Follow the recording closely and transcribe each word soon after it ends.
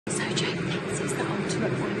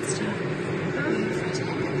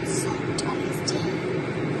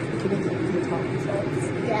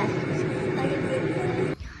Yeah.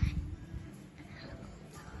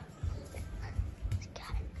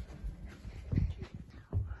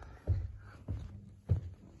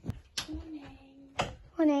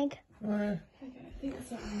 Morning. Okay, I think that's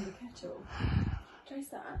something in the kettle.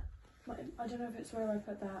 Taste that. I don't know if it's where I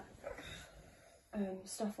put that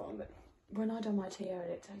stuff on, but when I done my tea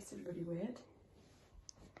earlier, it tasted really weird.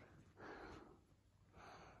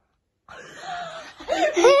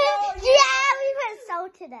 Yeah, we put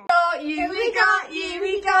salt in it. Got you, we got you,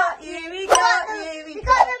 we got you, we got you, We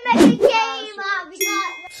got the Mexican game up. We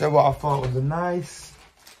got So what I thought was a nice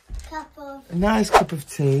cup of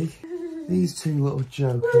tea. These two little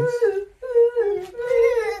jokers.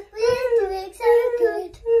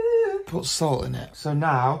 Put salt in it. So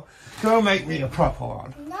now, go make me a proper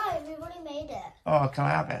one. No, we've already made it. Oh, can I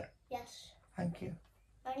have it? Yes. Thank you.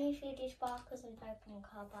 Only if you do sparkles and Pokemon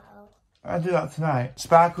card battle. I'll do that tonight.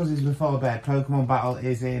 Sparkles is before bed. Pokemon battle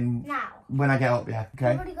is in... Now. When I get up, yeah.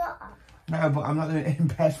 Okay? You've already got that. No, but I'm not doing it in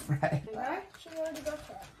bed, Fred. No, she's already got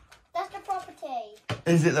it. That's the property.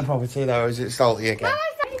 Is it the proper tea though, or is it salty again?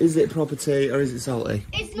 Is it proper tea or is it salty?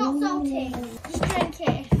 It's not salty. Just drink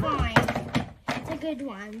it. It's fine. It's a good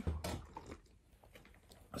one.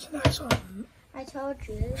 That's a nice one. I told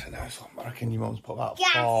you. It's a nice one. I reckon your mum's put about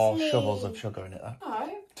Gas 4 me. shovels of sugar in it though. No.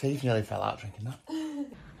 Teeth nearly fell out drinking that.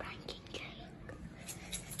 Banking cake.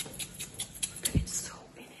 Putting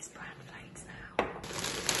salt in his bran flakes now.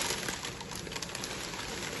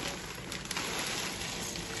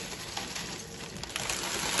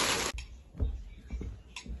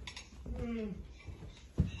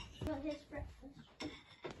 Got his breakfast.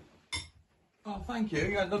 Oh, thank you.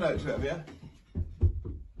 You got none out to it, have you?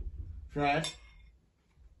 Fred?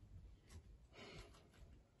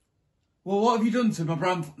 Well, what have you done to my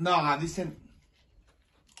brand? Nah, this isn't...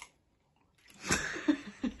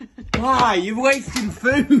 Why? You're wasting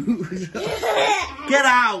food! Get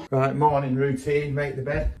out! Right, morning routine, make the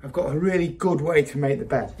bed. I've got a really good way to make the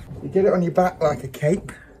bed. You get it on your back like a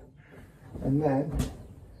cape, and then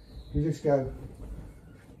you just go...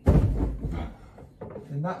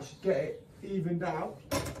 And that should get it evened out.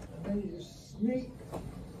 And then you just sneak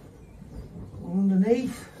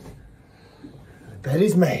underneath. The bed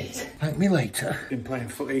is made. Thank me later. Been playing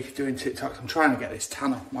footy, doing TikToks. I'm trying to get this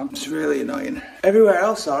tan off, man. It's really annoying. Everywhere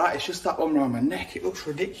else, alright. It's just that one around my neck. It looks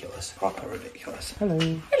ridiculous. Proper ridiculous. Hello.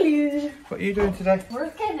 Hello. What are you doing today?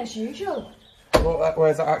 Working as usual.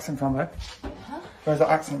 Where's that accent from, babe? Huh? Where's that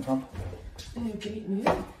accent from? Dude,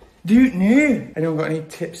 new. Dude, new. Anyone got any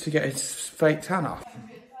tips to get his fake tan off?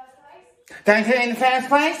 Don't do it in the first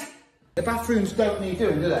place? The bathrooms don't need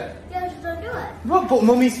doing, do they? Yeah, just don't do it. What? But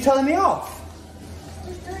Mummy's telling me off.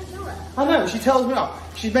 Just don't do it. I know, she tells me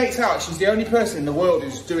off. She makes out she's the only person in the world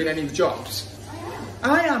who's doing any jobs.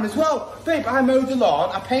 I am as well. Babe, I mowed the lawn,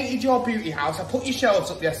 I painted your beauty house, I put your shelves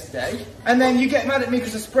up yesterday, and then you get mad at me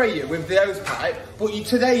because I spray you with the hose pipe, but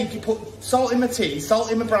today you put salt in my tea,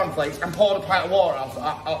 salt in my bran flakes, and poured a pint of water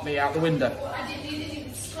at me out the window. Well, I didn't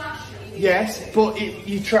even splash you. Yes, but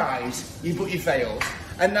you tried, but you failed.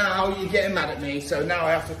 And now you're getting mad at me, so now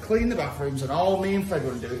I have to clean the bathrooms, and all me and Fred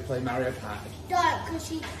want to do is play Mario Party. Don't, because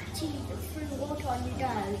she threw water on your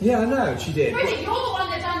dough. Yeah, I know, she did. Really, you're the one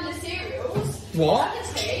that done the cereals. What? And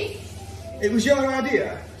the tea. It was your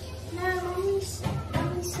idea? No, Mummy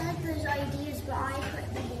said those ideas, but I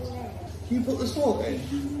put them all in. You put the salt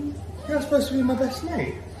in? You're supposed to be my best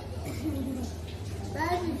mate.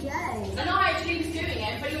 Where's the Joe? And I actually was doing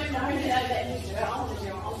it, but you went, no, let me do it. I'll do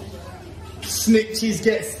it. Snitches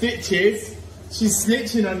get stitches. She's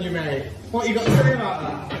snitching on you, mate. What you got to say about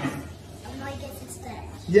that? I might get a stitch.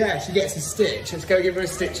 Yeah, she gets a stitch. Let's go give her a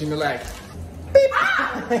stitch in the leg.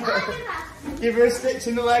 Give her a stitch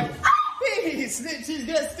in the leg. Snitches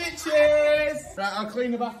get stitches! Right, I'll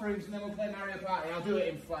clean the bathrooms and then we'll play Mario Party. I'll do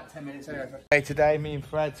it in for like 10 minutes anyway. Hey, today, me and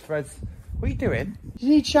Fred's... What are you doing? You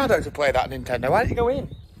need Shadow to play that Nintendo. Why don't you go in?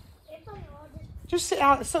 Just sit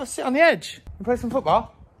out, sort of sit on the edge and play some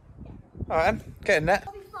football. Yeah. Alright then, get in there.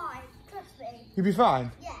 I'll be fine, trust me. You'll be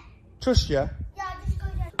fine? Yeah. Trust you? Yeah, just go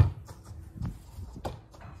down.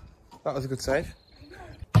 That was a good save.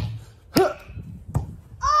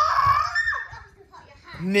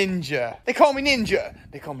 Ninja. They call me Ninja.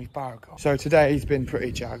 They call me Bargo. So today's been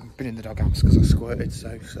pretty jag. Been in the doghouse because I squirted,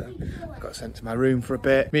 so I got sent to my room for a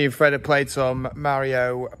bit. Me and Fred have played some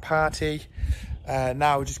Mario Party.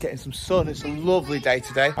 Now we're just getting some sun. It's a lovely day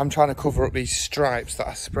today. I'm trying to cover up these stripes that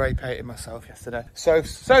I spray painted myself yesterday. So,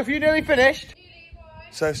 Sophie, you nearly finished?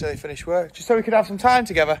 Sophie's nearly finished work. Just so we could have some time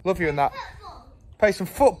together. Love you and that. Play some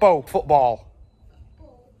football. Football.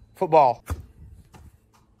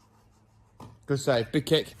 Good save. Big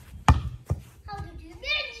kick. How did you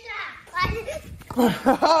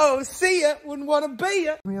Oh, see ya. Wouldn't want to be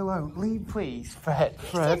ya. Leave me alone. Leave, please. Fred.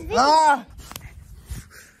 Ah!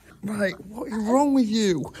 Right, what is wrong with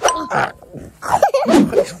you?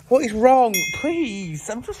 What is wrong? Please,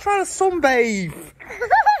 I'm just trying to sunbathe.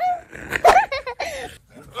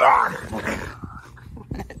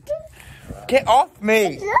 Get off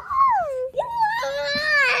me.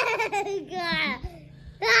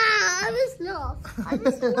 I'm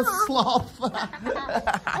a sloth.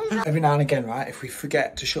 Every now and again, right, if we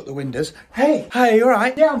forget to shut the windows. Hey, you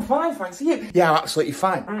alright? Yeah, I'm fine, thanks. Are you? Yeah, I'm absolutely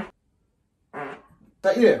fine.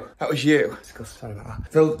 That you? That was you. Sorry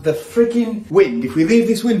about that. The freaking wind, if we leave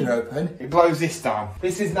this window open, it blows this down.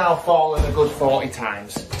 This has now fallen a good 40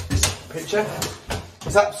 times. This picture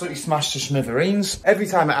is absolutely smashed to smithereens. Every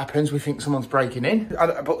time it happens, we think someone's breaking in.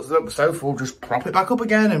 But the sofa will just prop it back up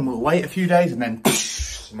again and we'll wait a few days and then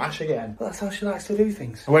smash again. Well, that's how she likes to do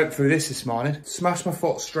things. I went through this morning, smashed my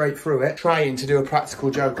foot straight through it, trying to do a practical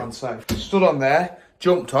joke on Sophie. Stood on there,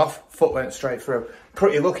 jumped off, foot went straight through.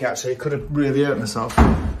 Pretty lucky actually, could have really hurt myself.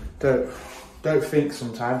 Don't think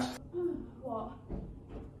sometimes. What?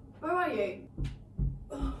 Where are you?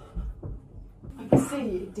 I can see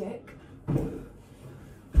you, dick.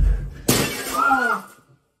 Oh.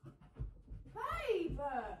 Babe!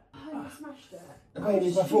 Oh, you smashed it. Babe,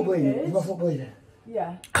 is my foot bleeding? Is my foot bleeding?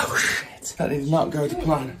 Yeah. Oh shit, that did not go to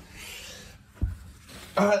plan.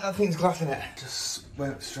 Alright, that thing's glass in it. Just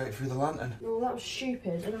went straight through the lantern. Well, that was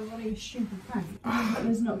stupid, and I'm running a stupid prank. But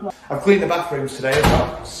there's not glass. I've cleaned the bathrooms today as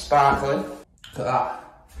well. Sparkling. Look at that.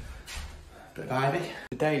 Bit of ivy.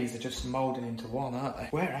 The days are just moulding into one, aren't they?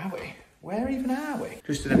 Where are we? Where even are we?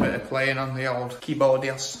 Just did a bit of playing on the old keyboard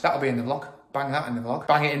deals. That'll be in the vlog. Bang that in the vlog.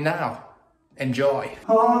 Bang it in now. Enjoy.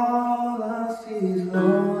 All I see is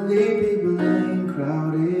lonely people in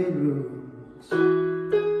crowded rooms,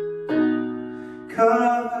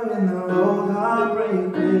 covering the old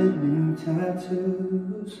heartbreak with new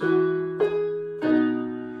tattoos.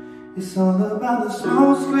 It's all about the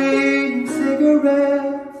smoke screen and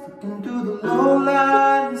cigarettes, looking through the low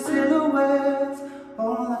light and silhouettes.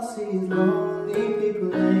 All I see is lonely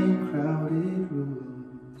people in crowded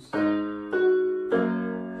rooms.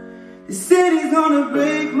 The city's gonna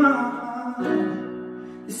break my heart.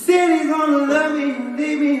 The city's gonna love me and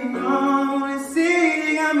leave me alone. The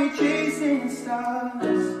city got me chasing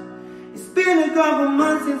stars. It's been a couple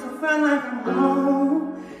months since I felt like I'm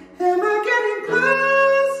home. Am I getting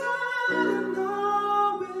closer to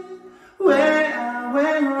knowing where I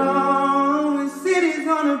went wrong? The city's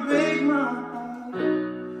gonna break my heart.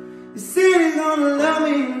 The city's gonna love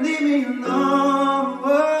me and leave me alone.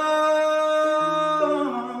 Whoa.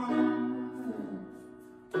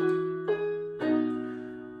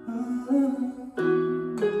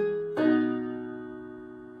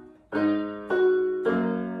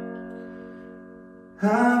 I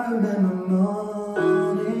remember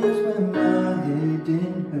mornings when my head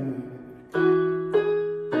didn't hurt.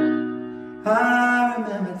 I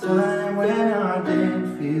remember time when I didn't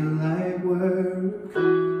feel like work.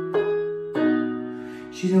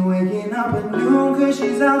 She's waking up at noon cause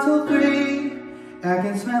she's out till 3. I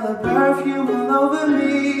can smell her perfume all over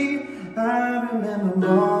me. I remember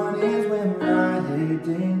mornings when my head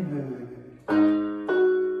didn't hurt.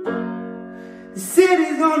 The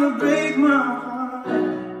city's gonna break my heart.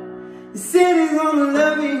 The city's gonna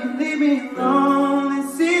love me and leave me alone. The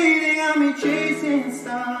city got me chasing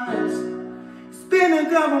stars. It's been a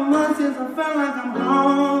couple months since I felt like I'm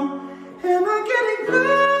home. Am I getting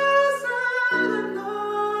closer to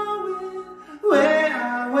knowing where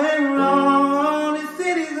I went wrong? The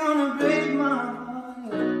city's gonna break my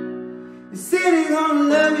heart. The city's gonna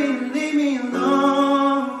love me and leave me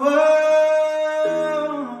alone. Whoa.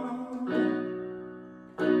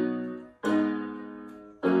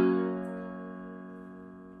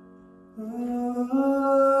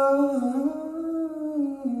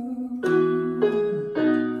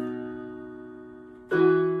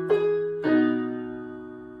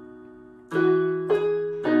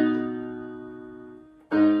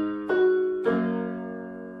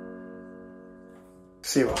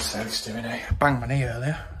 See what Sophie's doing, eh? Banged my knee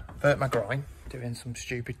earlier, hurt my groin, doing some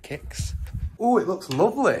stupid kicks. Oh, it looks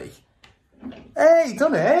lovely. Hey,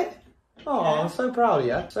 done it? Oh, yeah. I'm so proud of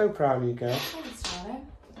you. So proud of you, girl. Thanks, darling.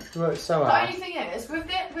 You worked so The hard. only thing is, with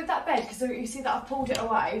that bed, because you see that I've pulled it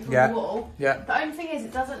away from the wall. Yeah. The only thing is,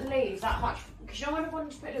 it doesn't leave that much. Because you know when I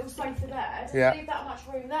wanted to put a little sofa there, it doesn't leave that much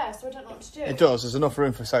room there, so I don't know what to do. It does. There's enough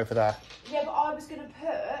room for a sofa there. Yeah, but I was going to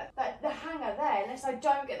put the hanger there, unless I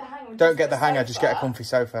don't get the hanger. Don't get the hanger, just get a comfy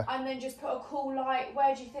sofa. And then just put a cool light.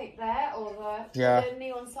 Where do you think, there or the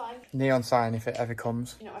neon sign? Neon sign if it ever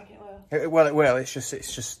comes. You know, I reckon it will. Well, it will. It's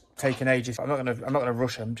just taking ages. I'm not gonna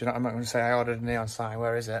rush them. Do you know? I'm not gonna say I ordered a neon sign.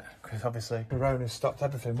 Where is it? Because obviously Corona's stopped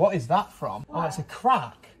everything. What is that from? What? Oh, it's a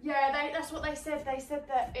crack. Yeah, that's what they said. They said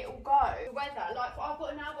that it will go. The weather, like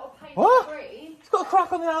now got to paint what? green. It's got a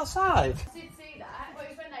crack on the outside. I did see that, but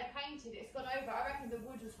it's when they painted it, it's gone over. I reckon the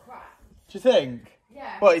wood was cracked. Do you think?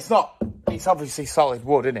 Yeah. Well, it's not. It's obviously solid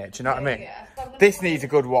wood, isn't it? Do you know what I mean? Yeah. So this needs a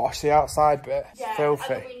good wash. The outside bit, it's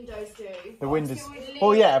filthy. And the windows do. The windows.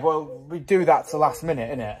 Well, yeah. Well, we do that to the last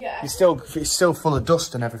minute, innit? Yeah. It's still full of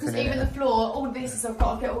dust and everything. Even the floor, all this is. I've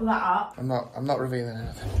got to get all that up. I'm not revealing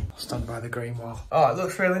anything. I'll stand by the green wall. Oh, it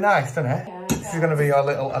looks really nice, doesn't it? Yeah. This is going to be your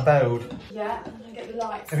little abode. Yeah. I'm gonna get the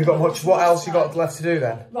lights. Have you got much? What else you got left to do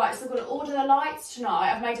then? Right, so I've got to order the lights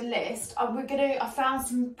tonight. I've made a list. I found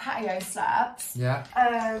some patio slabs. Yeah.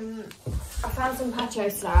 I found some patio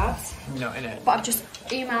slabs. Not in it. But I've just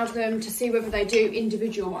emailed them to see whether they do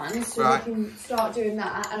individual ones, so right. we can start doing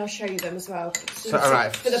that, and I'll show you them as well. So, all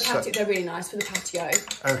right. For the patio, they're really nice for the patio.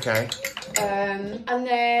 Okay. And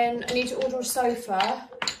then I need to order a sofa.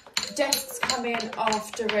 Desks come in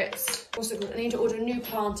after it's. What's it called? I need to order a new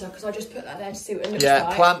planter because I just put that there to see what it looks like.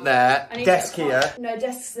 Yeah, plant there. Desk here. No,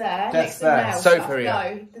 desk's there. Desk there. Sofa here.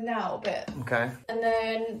 No, the nail bit. Okay. And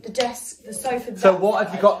then the sofa. So what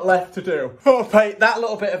have you got left to do? Oh, paint that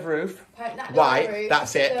little bit of roof. Paint that white. Roof,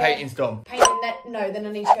 that's it. Painting's done. Painting that. No, then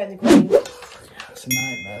I need to go in the green. That's a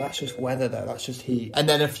nightmare. That's just weather though. That's just heat. And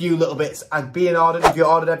then a few little bits. Being ordered. Have you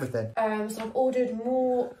ordered everything? So I've ordered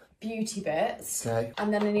more beauty bits. Okay.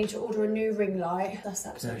 And then I need to order a new ring light. That's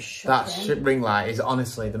absolutely shocking. That ring light is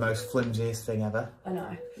honestly the most flimsiest thing ever. I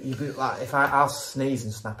know. You could, like, if I'll sneeze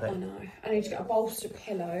and snap it. I know. I need to get a bolster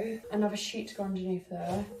pillow, another sheet to go underneath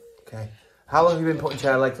there. Okay. How long have you been putting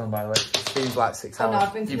chair legs on, by the way? It seems like 6 hours. I know,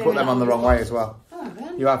 I've been you put them on the wrong way as well. Oh,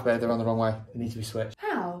 man. You have, babe. They're on the wrong way. They need to be switched.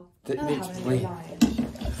 How? They need to be.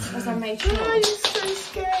 As I made sure. Oh, you're so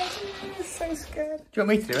scared. You're so scared. Do you want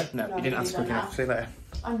me to do it? No, you didn't answer quick enough. See you later.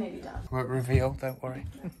 I'm nearly done. Won't reveal, don't worry.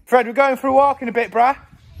 Fred, we're going for a walk in a bit, brah.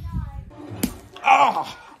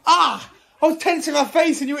 I was tensing my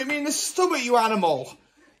face and you hit me in the stomach, you animal.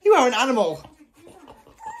 You are an animal.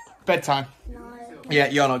 Bedtime. No. Yeah,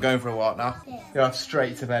 you're not going for a walk now. Yeah. You're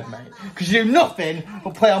straight to bed, mate. Because you do nothing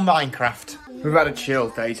but play on Minecraft. We've had a chill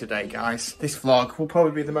day today, guys. This vlog will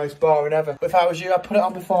probably be the most boring ever. But if I was you, I'd put it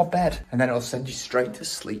on before bed. And then it'll send you straight to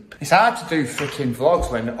sleep. It's hard to do freaking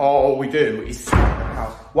vlogs when all we do is sit in the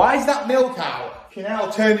house. Why is that milk out? You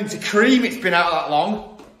know, turned into cream. It's been out that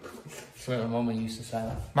long. That's what my mama used to say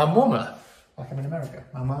that. My mama? Like I'm in America.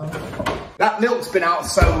 My mama. That milk's been out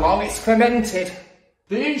so long, it's fermented.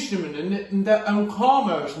 The instrument and the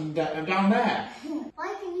commerce and down there.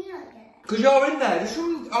 Why can you not get it? Because you're in there.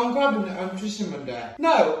 I'm grabbing the instrument there.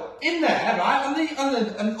 No, in there, right?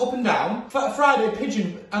 And up and down. Friday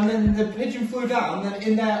pigeon, and then the pigeon flew down. And then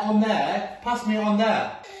in there, on there, pass me on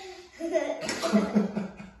there.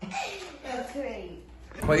 That's great.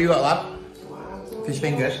 What you got, lad? Fish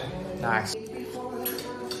fingers. Nice.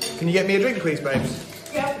 Can you get me a drink, please, babes?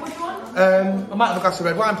 Yeah, which one? I might have a glass of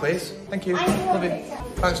red wine, please. Thank you. Love it.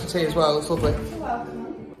 Thanks for tea as well. It's lovely. You're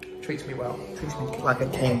welcome. Treats me well. Treats me like a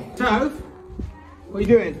king. So, what are you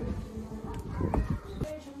doing?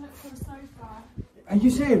 Are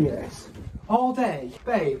you serious? All day,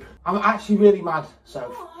 babe. I'm actually really mad. So,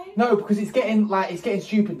 why? No, because it's getting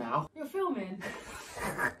stupid now. You're filming.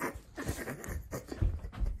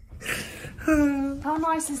 How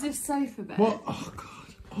nice is this sofa bed? What? Oh God.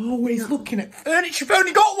 Always looking at furniture. You've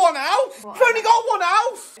only got one house. What? You've only got one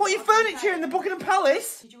house. What, your furniture in the Buckingham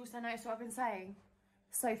Palace? Did you also notice what I've been saying?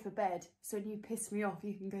 Sofa bed. So when you piss me off,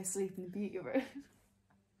 you can go sleep in the beauty room.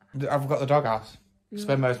 I've got the doghouse.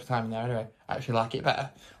 Spend most of the time in there anyway. I actually like it better.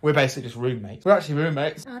 We're basically just roommates. We're actually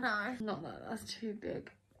roommates. I know. Not that. That's too big.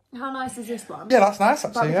 How nice is this one? Yeah, that's nice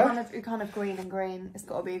actually, but kind of green and green. It's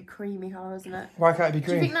got to be a creamy colour, isn't it? Why can't it be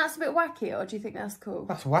green? Do you think that's a bit wacky, or do you think that's cool?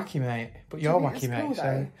 That's wacky, mate. But you're wacky, mate. Cool,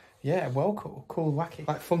 so yeah, well cool. Cool wacky.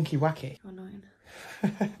 Like funky wacky. Oh, annoying.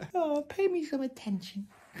 Oh, pay me some attention.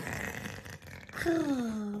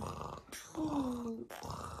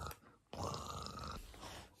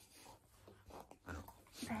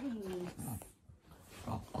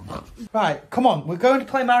 Right, come on, we're going to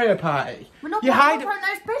play Mario Party. We're not you playing no,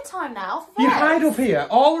 it's bedtime now. You hide up here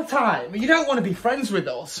all the time. You don't want to be friends with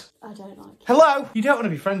us. I don't like it. Hello? You don't want to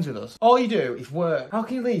be friends with us. All you do is work. How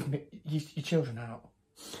can you leave your children out?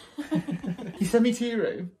 You send me to your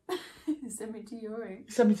room. Send me to your room.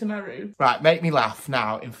 Send me to my room. Right, make me laugh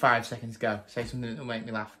now in 5 seconds. Go. Say something that'll make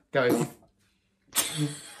me laugh. Go.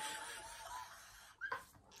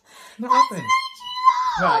 Not happening.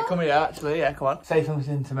 Right, come here, actually. Yeah, come on. Say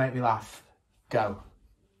something to make me laugh. Go.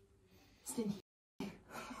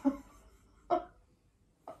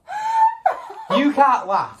 can't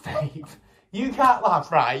laugh, Dave. You can't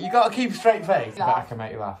laugh, right? You got to keep a straight face. But I can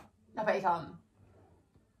make you laugh. I bet you can't.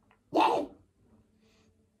 Yeah.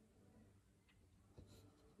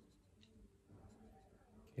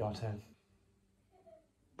 Your turn.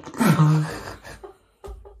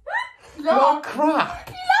 Look. Crack.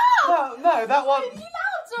 You laughed. No, that one. You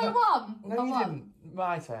laughed, so I won. No, I you won. didn't.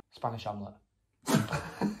 My turn. Spanish omelette.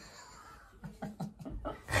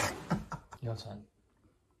 Your turn.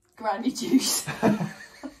 Granny juice.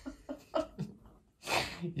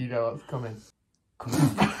 You know what's coming.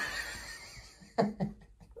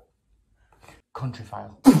 Country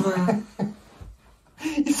file.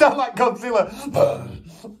 You sound like Godzilla.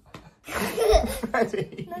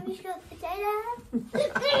 Ready? Mummy's got vagina.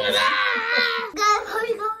 Mummy's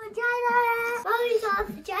got vagina. Mummy's got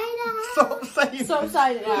vagina. Stop saying it. Stop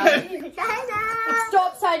saying it now. Vagina.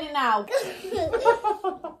 Stop saying it now.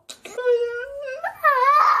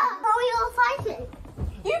 Oh, you're fighting.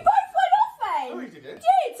 You both went off then. No, you didn't. You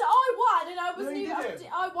did. So I won, and I wasn't No, you even.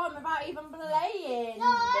 didn't. I won without even playing.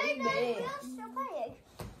 No, Baby. you're still playing.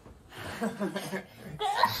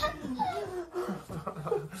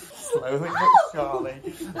 Slowly but surely,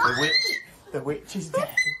 the witch is dead.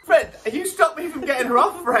 Fred, you stopped me from getting her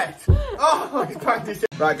off, Fred. Oh, he's practicing.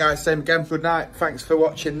 Right, guys, same again. Good night. Thanks for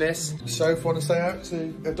watching this. Soph, want to say out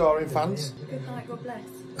to adoring fans? Good night. God bless.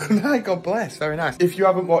 Good night, God bless. Very nice. If you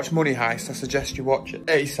haven't watched Money Heist, I suggest you watch it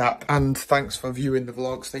ASAP. And thanks for viewing the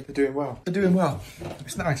vlogs. They're doing well. They're doing well.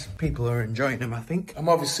 It's nice. People are enjoying them, I think. I'm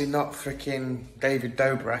obviously not freaking David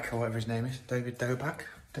Dobrik or whatever his name is. David Dobak.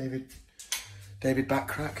 David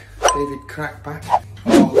Backcrack. David Crackback.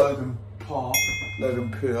 Or Logan Paul.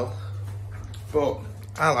 Logan Poole. But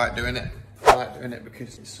I like doing it. I like doing it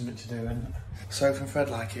because it's something to do, and Sophie and Fred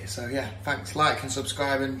like it. So yeah, thanks, like and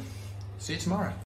subscribe, and see you tomorrow.